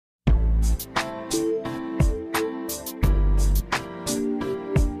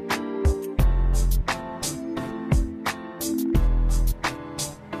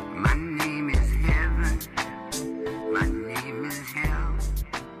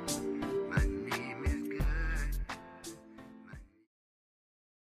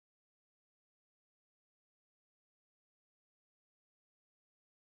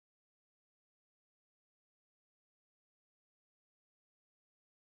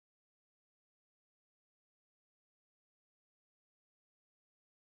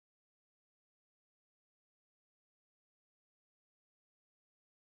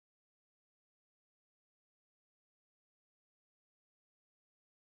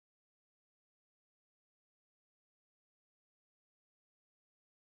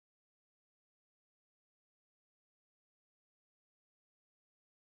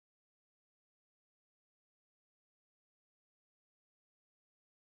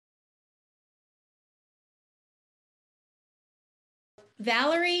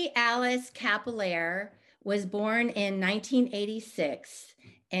Valerie Alice Cappelaere was born in 1986,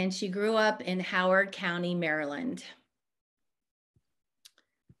 and she grew up in Howard County, Maryland.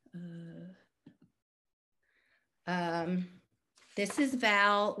 This is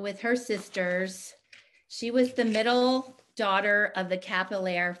Val with her sisters. She was the middle daughter of the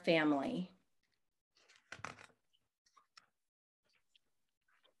Cappelaere family.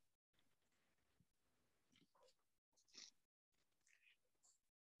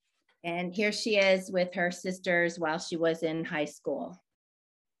 And here she is with her sisters while she was in high school.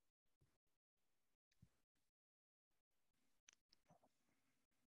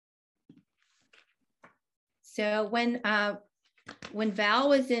 So when Val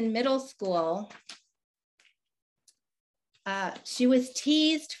was in middle school, she was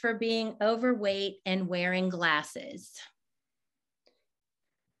teased for being overweight and wearing glasses.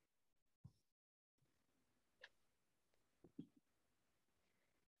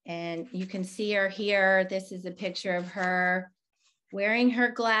 And you can see her here. This is a picture of her wearing her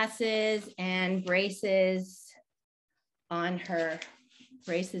glasses and braces on her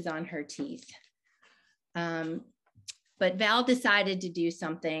teeth. But Val decided to do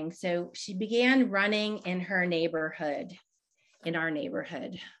something. So she began running in her neighborhood, in our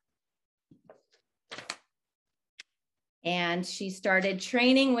neighborhood. And she started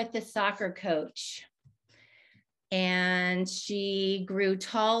training with the soccer coach. And she grew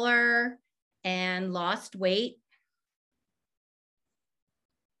taller and lost weight.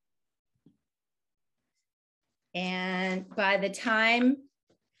 And by the time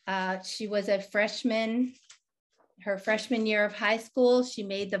she was a freshman, her freshman year of high school, she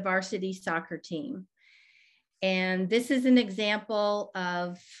made the varsity soccer team. And this is an example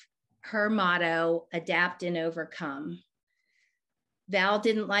of her motto, adapt and overcome. Val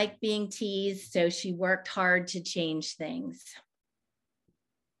didn't like being teased, so she worked hard to change things.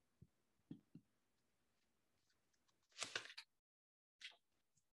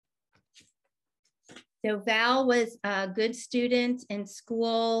 So Val was a good student in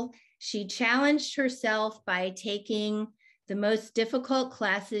school. She challenged herself by taking the most difficult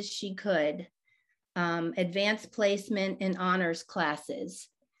classes she could, advanced placement and honors classes.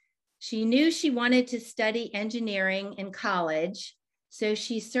 She knew she wanted to study engineering in college, so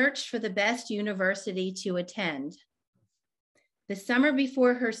she searched for the best university to attend. The summer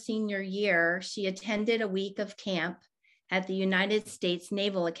before her senior year, she attended a week of camp at the United States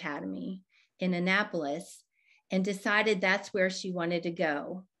Naval Academy in Annapolis and decided that's where she wanted to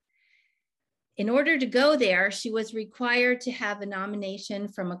go. In order to go there, she was required to have a nomination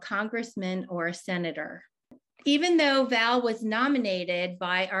from a congressman or a senator. Even though Val was nominated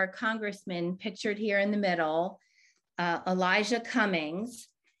by our congressman pictured here in the middle, Elijah Cummings,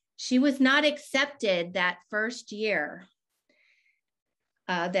 she was not accepted that first year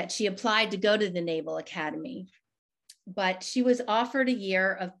that she applied to go to the Naval Academy. But she was offered a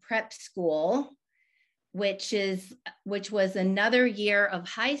year of prep school, which was another year of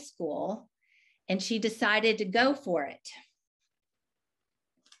high school, and she decided to go for it.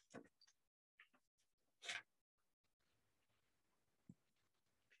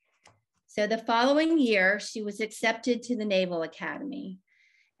 So the following year, she was accepted to the Naval Academy.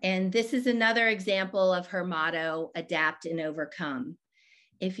 And this is another example of her motto, adapt and overcome.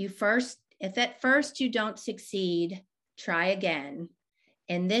 If at first you don't succeed, try again.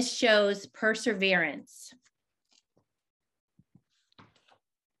 And this shows perseverance.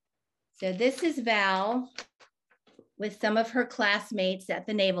 So this is Val with some of her classmates at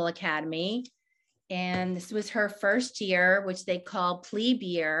the Naval Academy. And this was her first year, which they call plebe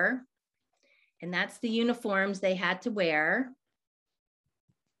year. And that's the uniforms they had to wear.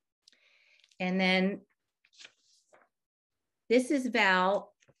 And then this is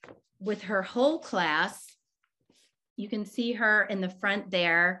Val with her whole class. You can see her in the front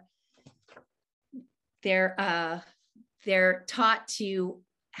there. They're taught to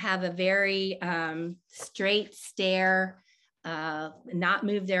have a very straight stare, not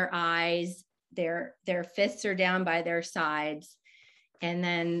move their eyes. Their fists are down by their sides. And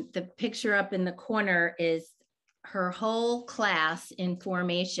then the picture up in the corner is her whole class in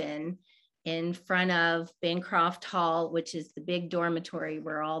formation in front of Bancroft Hall, which is the big dormitory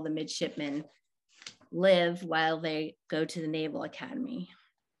where all the midshipmen live while they go to the Naval Academy.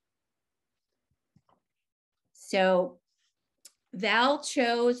 So Val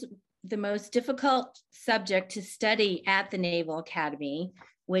chose the most difficult subject to study at the Naval Academy,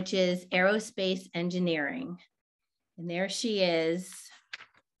 which is aerospace engineering. And there she is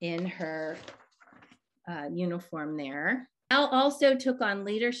in her uniform there. Val also took on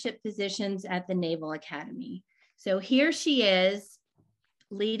leadership positions at the Naval Academy. So here she is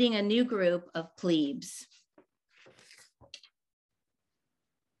leading a new group of plebes.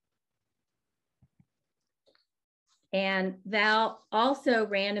 And Val also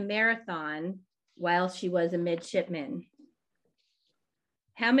ran a marathon while she was a midshipman.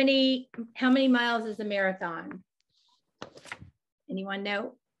 How many miles is a marathon? Anyone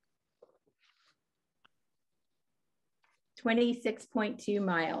know? 26.2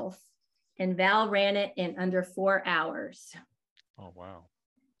 miles. And Val ran it in under 4 hours. Oh, wow.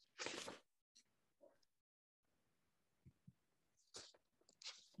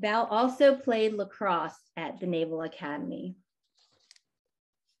 Val also played lacrosse at the Naval Academy.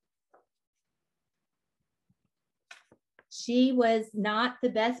 She was not the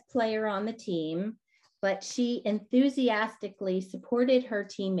best player on the team, but she enthusiastically supported her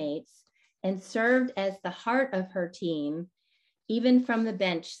teammates and served as the heart of her team, even from the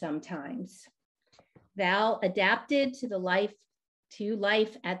bench sometimes. Val adapted to life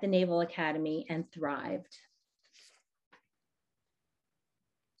at the Naval Academy and thrived.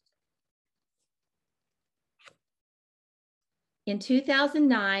 In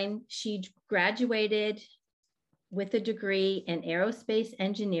 2009, she graduated with a degree in aerospace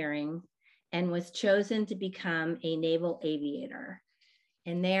engineering and was chosen to become a naval aviator.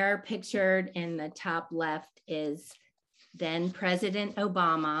 And there, pictured in the top left, is then President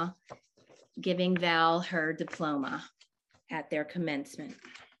Obama giving Val her diploma at their commencement.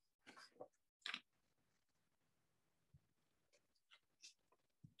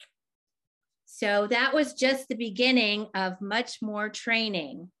 So that was just the beginning of much more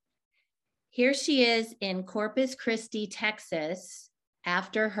training. Here she is in Corpus Christi, Texas,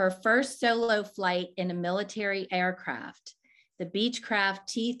 after her first solo flight in a military aircraft, the Beechcraft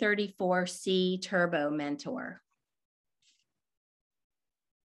T-34C Turbo Mentor.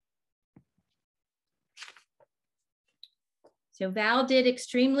 So Val did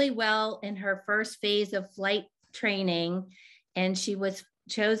extremely well in her first phase of flight training, and she was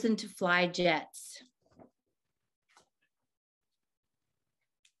chosen to fly jets.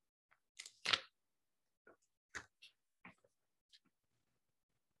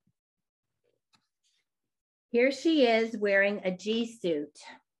 Here she is wearing a G suit,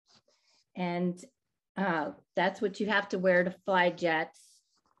 and that's what you have to wear to fly jets,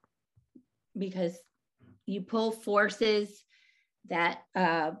 because you pull forces that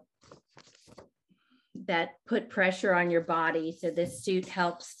put pressure on your body. So this suit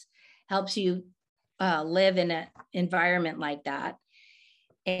helps you live in an environment like that.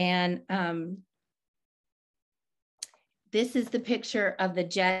 And this is the picture of the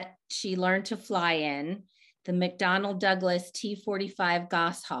jet she learned to fly in, the McDonnell Douglas T-45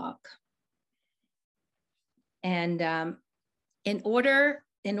 Goshawk. And in order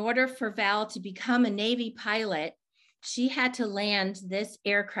for Val to become a Navy pilot, she had to land this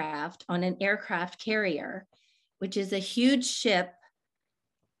aircraft on an aircraft carrier, which is a huge ship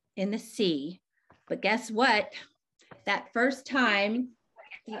in the sea. But guess what? The first time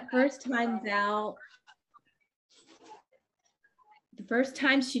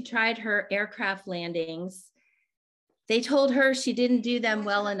she tried her aircraft landings, they told her she didn't do them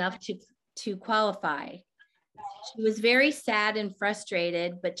well enough to qualify. She was very sad and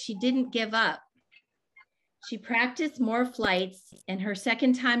frustrated, but she didn't give up. She practiced more flights, and her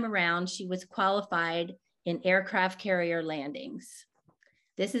second time around, she was qualified in aircraft carrier landings.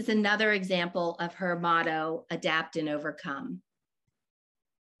 This is another example of her motto, adapt and overcome.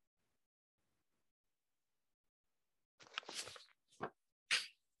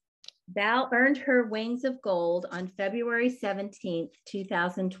 Val earned her wings of gold on February 17th,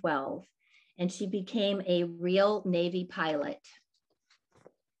 2012, and she became a real Navy pilot.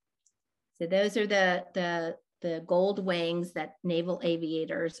 So those are the gold wings that naval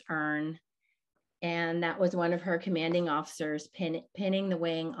aviators earn. And that was one of her commanding officers pinning the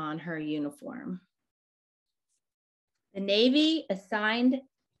wing on her uniform. The Navy assigned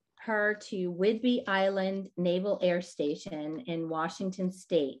her to Whidbey Island Naval Air Station in Washington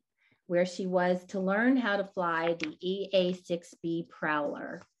State, where she was to learn how to fly the EA-6B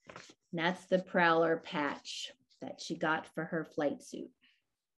Prowler. And that's the Prowler patch that she got for her flight suit.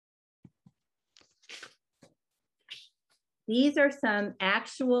 These are some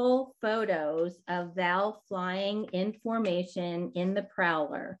actual photos of Val flying in formation in the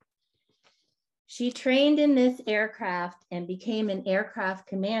Prowler. She trained in this aircraft and became an aircraft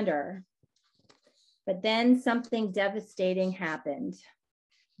commander, but then something devastating happened.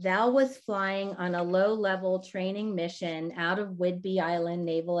 Val was flying on a low-level training mission out of Whidbey Island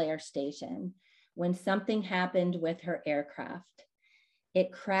Naval Air Station when something happened with her aircraft.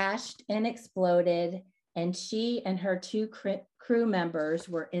 It crashed and exploded, and she and her two crew members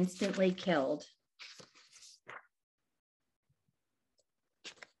were instantly killed.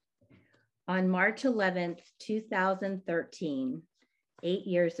 On March 11th, 2013, 8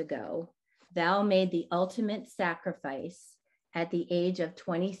 years ago, Val made the ultimate sacrifice at the age of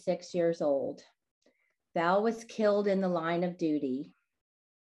 26 years old. Val was killed in the line of duty.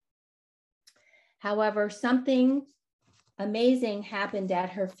 However, something amazing happened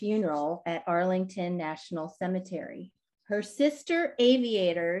at her funeral at Arlington National Cemetery. Her sister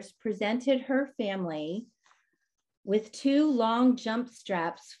aviators presented her family with 2 long jump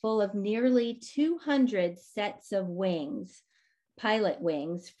straps full of nearly 200 sets of wings, pilot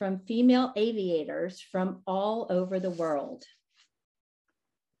wings, from female aviators from all over the world.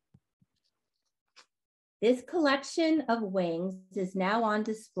 This collection of wings is now on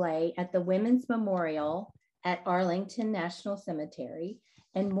display at the Women's Memorial at Arlington National Cemetery,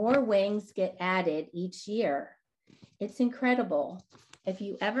 and more wings get added each year. It's incredible. If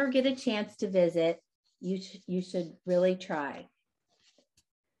you ever get a chance to visit, you should really try.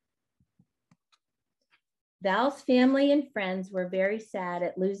 Val's family and friends were very sad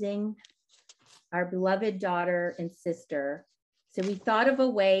at losing our beloved daughter and sister, so we thought of a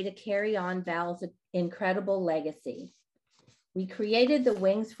way to carry on Val's incredible legacy. We created the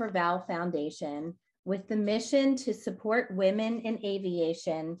Wings for Val Foundation with the mission to support women in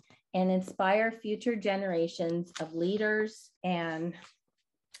aviation and inspire future generations of leaders, and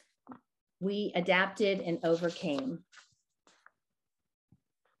we adapted and overcame.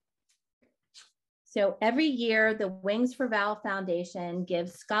 So every year, the Wings for Val Foundation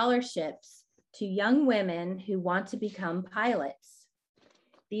gives scholarships to young women who want to become pilots.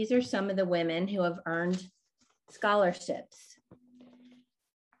 These are some of the women who have earned scholarships.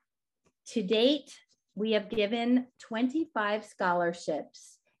 To date, we have given 25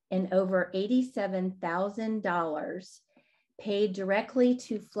 scholarships and over $87,000 paid directly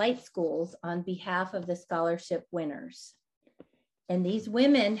to flight schools on behalf of the scholarship winners. And these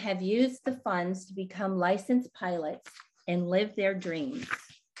women have used the funds to become licensed pilots and live their dreams.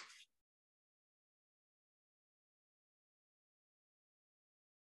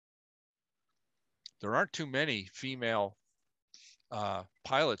 There aren't too many female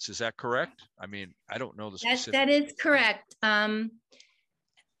pilots, is that correct? I mean, I don't know the specific. That is correct.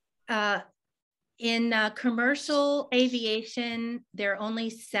 In commercial aviation, there are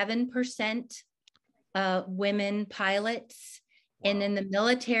only 7% women pilots. Wow. And in the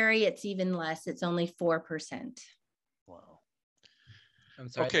military, it's even less. It's only 4%. Wow. I'm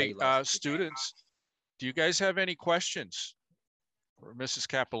sorry. Okay, students, do you guys have any questions for Mrs.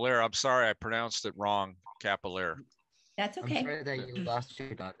 Cappelaere? I'm sorry, I pronounced it wrong, Cappelaere. That's okay. I'm sorry that you lost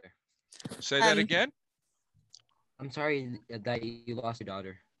your daughter. Say that again? I'm sorry that you lost your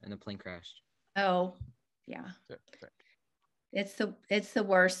daughter in a plane crash. Oh, yeah. It's the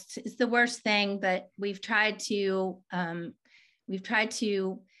worst. It's the worst thing, but we've tried to honor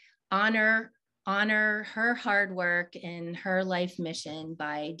her hard work and her life mission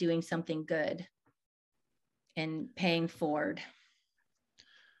by doing something good and paying forward.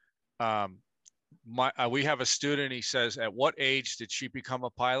 We have a student, he says, at what age did she become a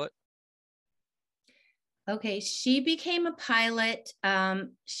pilot? Okay, she became a pilot.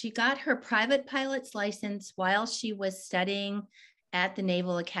 She got her private pilot's license while she was studying at the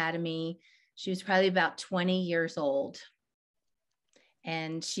Naval Academy. She was probably about 20 years old.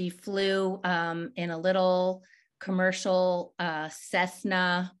 And she flew in a little commercial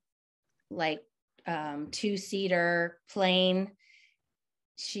Cessna, like 2-seater plane.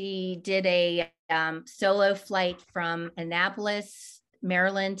 She did a solo flight from Annapolis,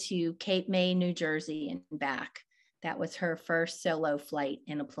 Maryland to Cape May, New Jersey and back. That was her first solo flight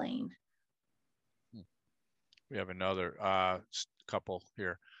in a plane. We have another couple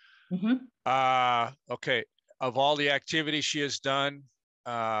here. Mm-hmm. Okay, of all the activities she has done,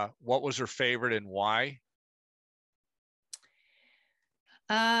 what was her favorite and why?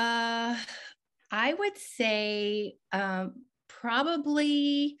 I would say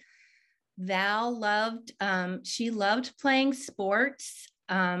probably Val loved, she loved playing sports.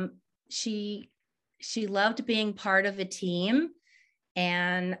 She loved being part of a team,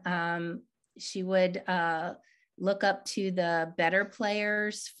 and she would look up to the better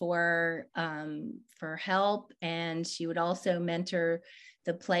players for help. And she would also mentor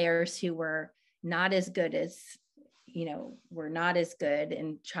the players who were not as good as, were not as good,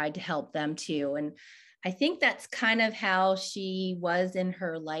 and tried to help them too. And I think that's kind of how she was in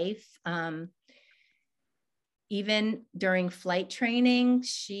her life. Even during flight training,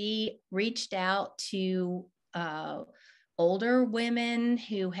 she reached out to older women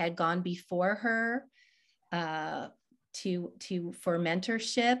who had gone before her for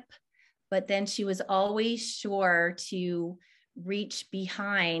mentorship, but then she was always sure to reach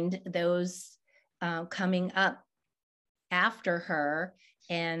behind those coming up after her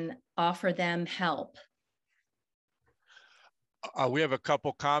and offer them help. We have a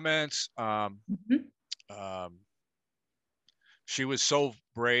couple comments. She was so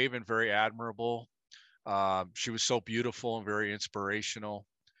brave and very admirable. She was so beautiful and very inspirational.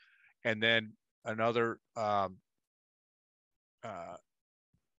 And then another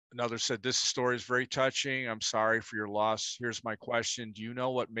said, this story is very touching. I'm sorry for your loss. Here's my question. Do you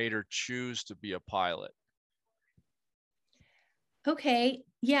know what made her choose to be a pilot? Okay,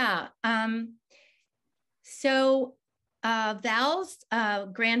 yeah. So Val's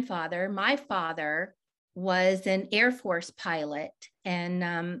grandfather, my father, was an Air Force pilot,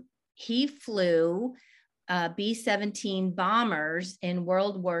 and he flew B-17 bombers in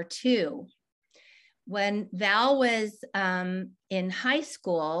World War II. When Val was in high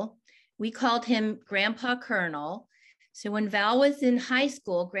school, we called him Grandpa Colonel. So when Val was in high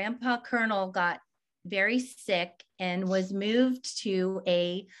school, Grandpa Colonel got very sick and was moved to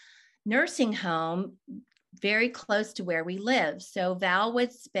a nursing home very close to where we live. So Val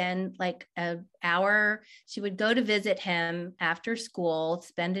would spend like an hour, she would go to visit him after school,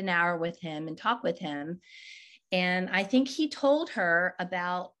 spend an hour with him and talk with him. And I think he told her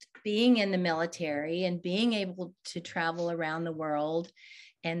about being in the military and being able to travel around the world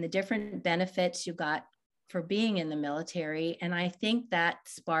and the different benefits you got for being in the military. And I think that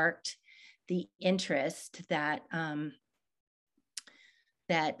sparked the interest that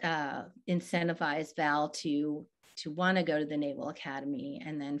incentivized Val to want to go to the Naval Academy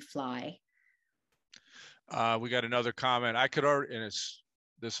and then fly. We got another comment. I could already, and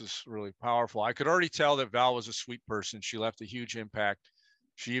this is really powerful. I could already tell that Val was a sweet person. She left a huge impact.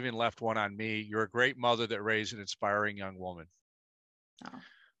 She even left one on me. You're a great mother that raised an inspiring young woman.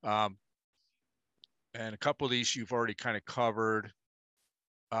 Oh. And a couple of these you've already kind of covered.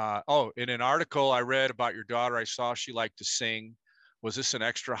 In an article I read about your daughter, I saw she liked to sing. Was this an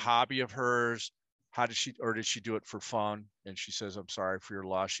extra hobby of hers? Did she do it for fun? And she says, I'm sorry for your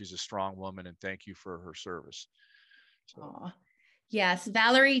loss. She's a strong woman and thank you for her service. So. Yes,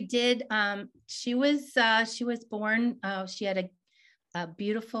 Valerie did. She was born, she had a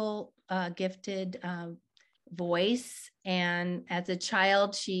beautiful, gifted voice. And as a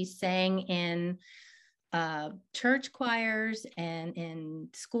child, she sang in church choirs and in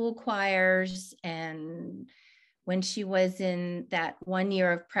school choirs. And when she was in that 1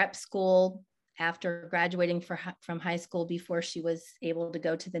 year of prep school after graduating from high school, before she was able to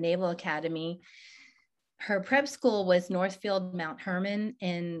go to the Naval Academy, her prep school was Northfield Mount Herman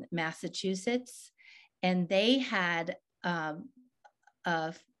in Massachusetts. And they had a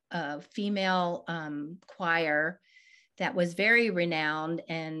female choir that was very renowned,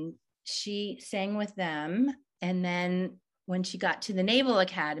 and she sang with them. And then when she got to the Naval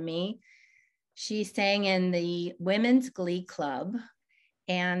Academy, she sang in the Women's Glee Club.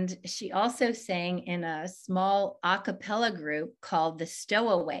 And she also sang in a small a cappella group called the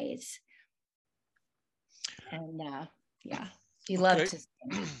Stowaways. And yeah, she loved to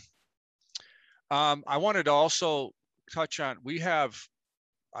sing. I wanted to also touch on,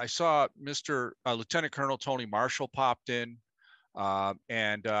 I saw Lieutenant Colonel Tony Marshall popped in,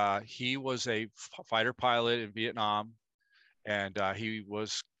 and he was a fighter pilot in Vietnam, and he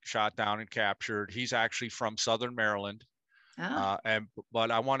was shot down and captured. He's actually from Southern Maryland. Oh.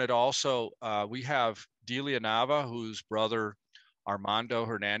 But I wanted to also, we have Delia Nava, whose brother Armando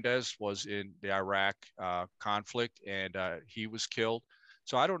Hernandez was in the Iraq conflict, and he was killed.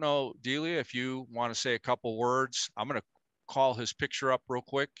 So I don't know, Delia, if you want to say a couple words. I'm going to call his picture up real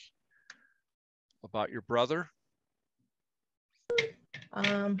quick about your brother.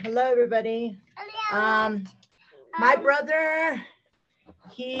 Hello, everybody. My brother,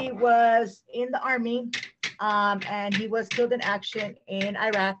 he was in the Army, and he was killed in action in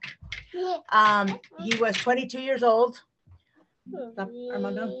Iraq. He was 22 years old.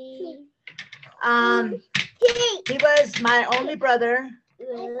 Armando. He was my only brother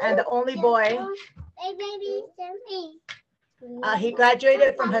and the only boy. He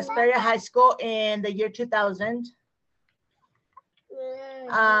graduated from Hesperia High School in the year 2000.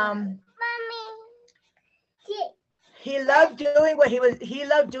 He loved doing what he was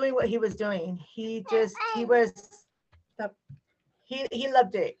doing. He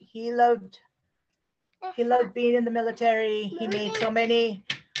loved it. He loved being in the military. He made so many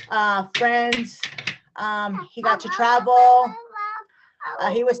friends. He got to travel.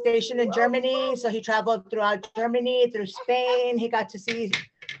 He was stationed in Germany, so he traveled throughout Germany, through Spain. He got to see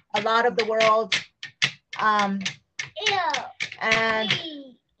a lot of the world. And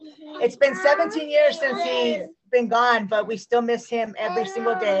it's been 17 years since he's been gone, but we still miss him every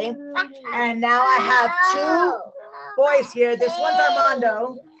single day. And now I have two boys here. This one's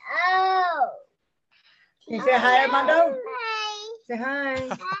Armando. Can you say hi, Armando? Say hi.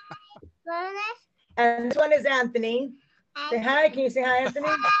 And this one is Anthony. Say hi. Can you say hi, Anthony?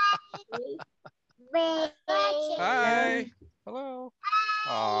 Hi. Hello.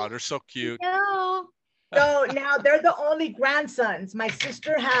 Oh, they're so cute. So now they're the only grandsons. My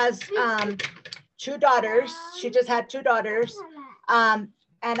sister has two daughters. She just had two daughters. And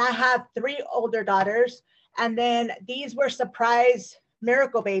I have three older daughters. And then these were surprise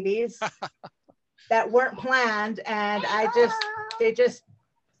miracle babies that weren't planned. And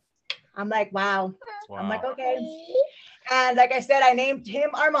I'm like, wow. I'm like, okay. And like I said, I named him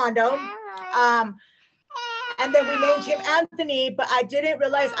Armando. And then we named him Anthony, but I didn't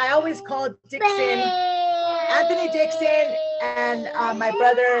realize I always called Dixon, Anthony Dixon, and my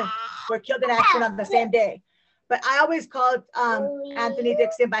brother were killed in action on the same day. But I always called Anthony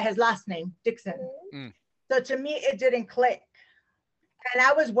Dixon by his last name, Dixon. So to me, it didn't click. And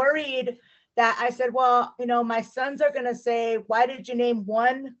I was worried that I said, well, you know, my sons are going to say, why did you name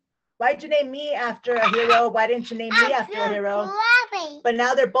me after a hero? Why didn't you name me after a hero? But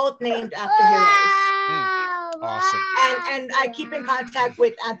now they're both named after heroes. Awesome. And I keep in contact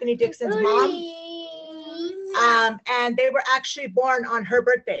with Anthony Dixon's mom. And they were actually born on her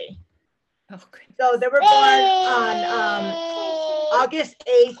birthday. Oh, goodness. So they were born on August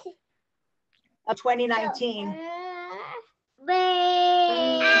 8th of 2019. Bye.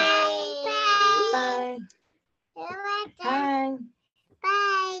 Bye.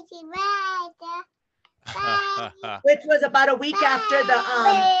 Which was about a week after the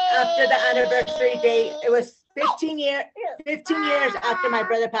anniversary date. It was 15 years after my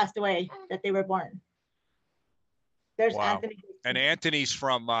brother passed away that they were born. There's Wow. Anthony. And Anthony's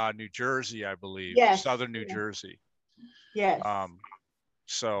from New Jersey, I believe. Yes. Southern New Jersey. Yes.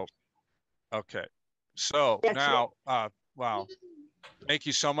 So, okay. So Yes, now, wow. Thank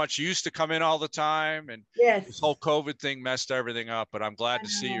you so much. You used to come in all the time, and yes. this whole COVID thing messed everything up, but I'm glad to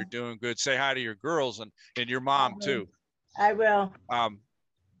see you're doing good. Say hi to your girls and your mom too. I will.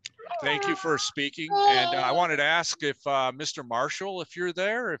 Thank you for speaking. And I wanted to ask if Mr. Marshall, if you're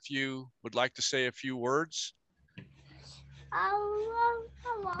there, if you would like to say a few words.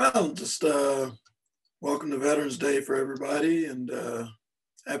 Well, just welcome to Veterans Day for everybody, and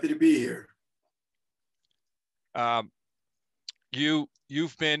happy to be here.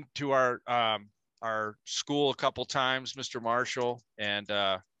 You've been to our school a couple times, Mr. Marshall, and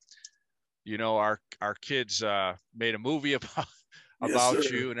you know, our kids made a movie about Yes,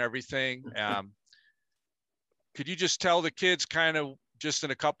 you and everything. Could you just tell the kids kind of just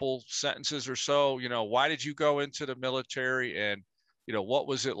in a couple sentences or so, you know, why did you go into the military, and, you know, what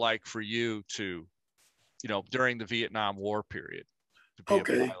was it like for you to, you know, during the Vietnam War period to be a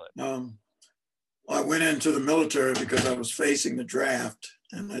pilot? I went into the military because I was facing the draft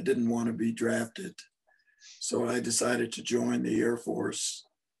and I didn't want to be drafted. So I decided to join the Air Force.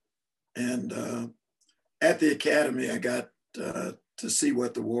 And at the academy, I got to see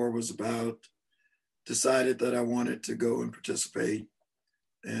what the war was about, decided that I wanted to go and participate,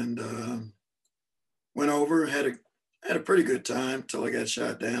 and went over, had a pretty good time till I got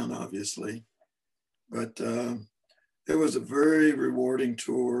shot down, obviously. But it was a very rewarding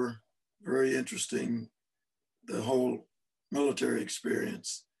tour, very interesting, the whole military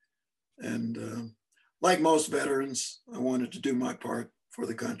experience. And like most veterans, I wanted to do my part for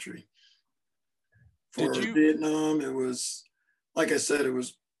the country. For Vietnam, it was, like I said, it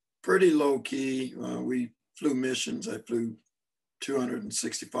was pretty low key. We flew missions. I flew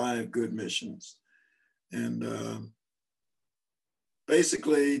 265 good missions. And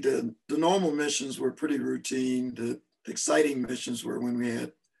basically the normal missions were pretty routine. The exciting missions were when we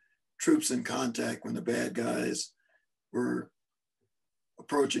had troops in contact, when the bad guys were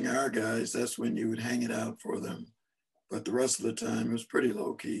approaching our guys. That's when you would hang it out for them. But the rest of the time it was pretty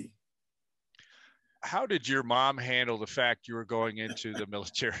low key. How did your mom handle the fact you were going into the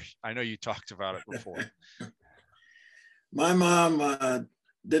military? I know you talked about it before. My mom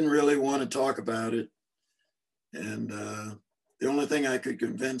didn't really want to talk about it. And the only thing I could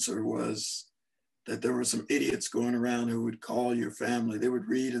convince her was that there were some idiots going around who would call your family. They would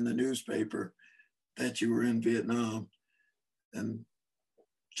read in the newspaper that you were in Vietnam. And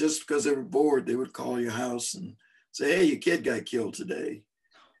just because they were bored, they would call your house and say, hey, your kid got killed today.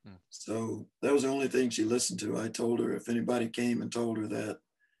 So that was the only thing she listened to. I told her if anybody came and told her that,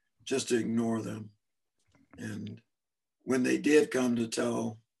 just to ignore them. And when they did come to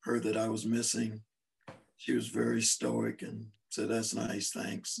tell her that I was missing, She was very stoic and said, "That's nice,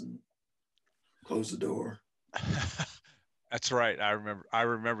 thanks," and closed the door. That's right. I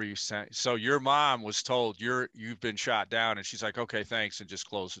remember you saying, so your mom was told you've been shot down, and she's like, "Okay, thanks," and just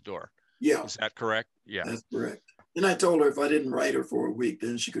closed the door. Yeah. Is that correct? Yeah. That's correct. And I told her if I didn't write her for a week,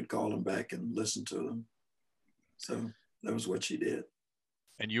 then she could call them back and listen to them. So that was what she did.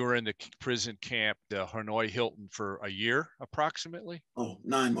 And you were in the prison camp, the Hanoi Hilton, for a year approximately? Oh,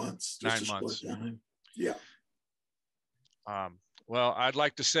 9 months. Just 9 months. Short time. Yeah. Well, I'd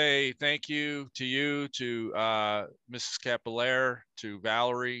like to say thank you, to Mrs. Cappelaere, to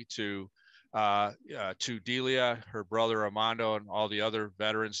Valerie, to Delia, her brother Armando, and all the other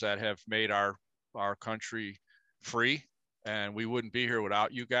veterans that have made our country free. And we wouldn't be here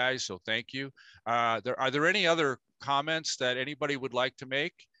without you guys. So thank you. Are there any other comments that anybody would like to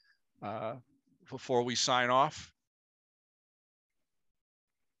make before we sign off?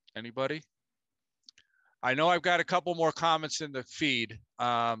 Anybody? I know I've got a couple more comments in the feed.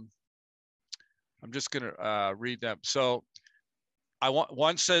 I'm just going to read them. So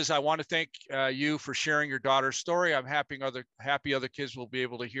one says, "I want to thank you for sharing your daughter's story. I'm happy other kids will be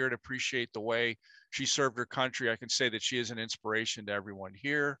able to hear and appreciate the way she served her country. I can say that she is an inspiration to everyone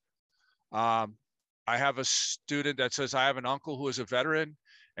here." I have a student that says, "I have an uncle who is a veteran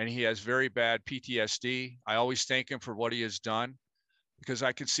and he has very bad PTSD. I always thank him for what he has done, because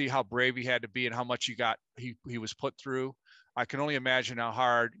I can see how brave he had to be and how much he was put through. I can only imagine how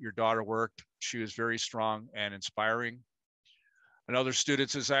hard your daughter worked. She was very strong and inspiring." Another student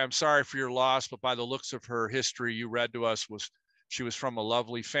says, "I am sorry for your loss, but by the looks of her history you read to us, she was from a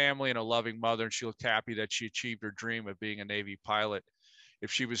lovely family and a loving mother, and she looked happy that she achieved her dream of being a Navy pilot.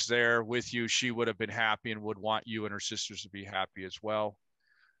 If she was there with you, she would have been happy and would want you and her sisters to be happy as well."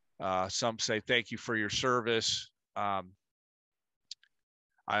 Some say, "Thank you for your service." And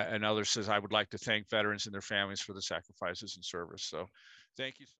others says, "I would like to thank veterans and their families for the sacrifices and service." So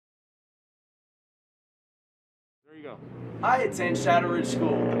thank you. There you go. Hi, it's in Shadow Ridge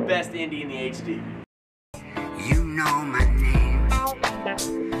School, the best indie in the HD. You know my name.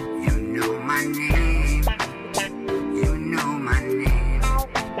 You know my name.